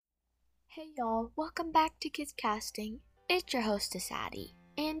Hey y'all, welcome back to Kids Casting. It's your hostess Addie,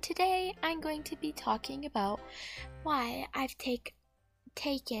 and today I'm going to be talking about why I've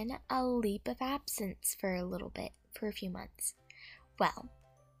taken a leap of absence for a few months. Well,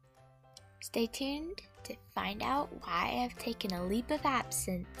 stay tuned to find out why I've taken a leap of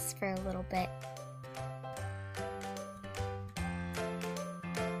absence for a little bit.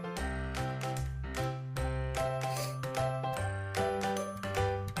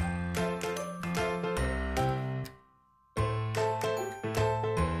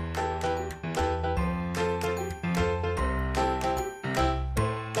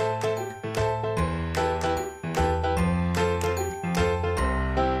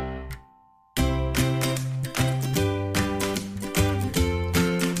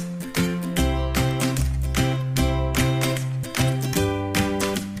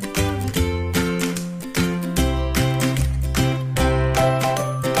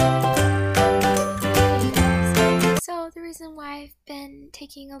 So the reason why I've been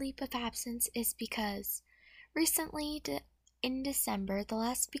taking a leap of absence is because recently in December, the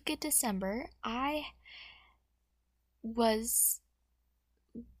last week of December, I was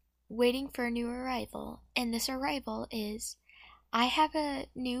waiting for a new arrival, and this arrival is I have a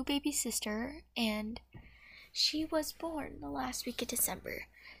new baby sister, and she was born the last week of December.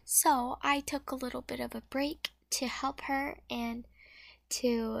 So I took a little bit of a break to help her and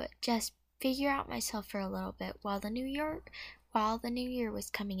to just figure out myself for a little bit while the new year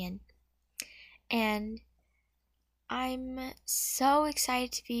was coming in. And I'm so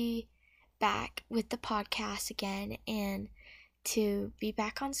excited to be back with the podcast again and to be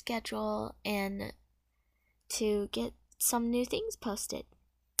back on schedule and to get some new things posted.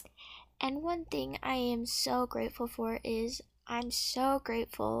 And one thing I am so grateful for is I'm so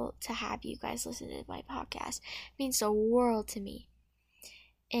grateful to have you guys listen to my podcast. It means the world to me.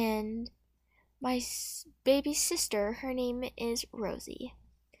 And my baby sister, her name is Rosie.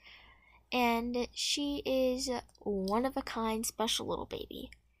 And she is one of a kind, special little baby.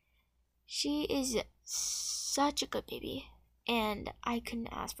 She is such a good baby, and I couldn't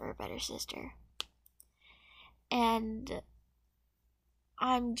ask for a better sister. And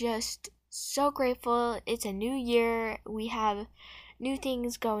I'm just so grateful. It's a new year. We have new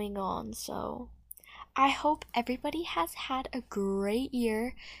things going on, so I hope everybody has had a great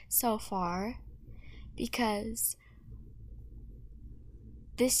year so far, because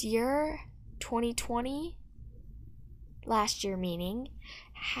this year, 2020, last year meaning,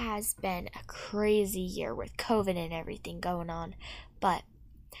 has been a crazy year with COVID and everything going on. But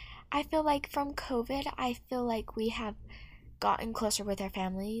I feel like from COVID, we have gotten closer with our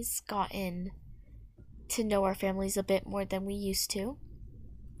families, gotten to know our families a bit more than we used to.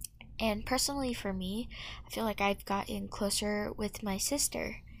 And personally for me, I feel like I've gotten closer with my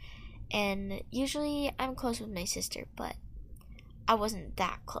sister. And usually I'm close with my sister, but I wasn't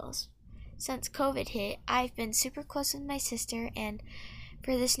that close. Since COVID hit, I've been super close with my sister, and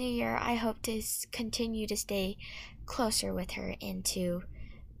for this new year, I hope to continue to stay closer with her and to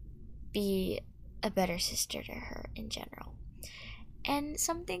be a better sister to her in general. And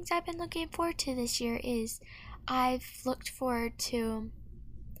some things I've been looking forward to this year is I've looked forward to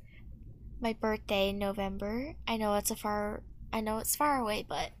my birthday in November. I know it's far away,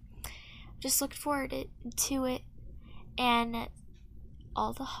 but just looked forward to it, and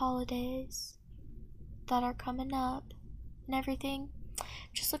all the holidays that are coming up and everything.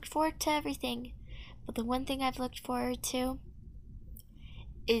 Just looked forward to everything. But the one thing I've looked forward to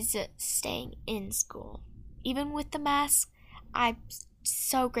is staying in school. Even with the mask, I'm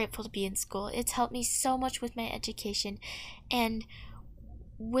so grateful to be in school. It's helped me so much with my education. And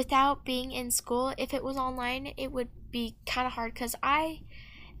without being in school, if it was online, it would be kind of hard because I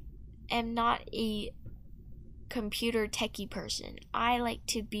am not a computer techie person. I like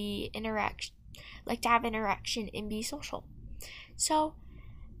to have interaction and be social. So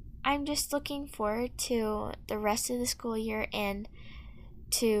I'm just looking forward to the rest of the school year and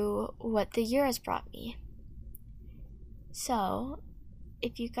to what the year has brought me. So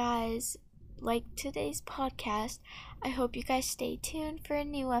if you guys like today's podcast, I hope you guys stay tuned for a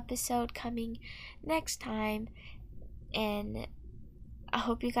new episode coming next time, and I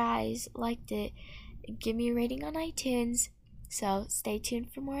hope you guys liked it. Give me a rating on iTunes. So stay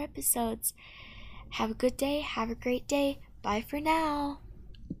tuned for more episodes. Have a good day. Have a great day. Bye for now.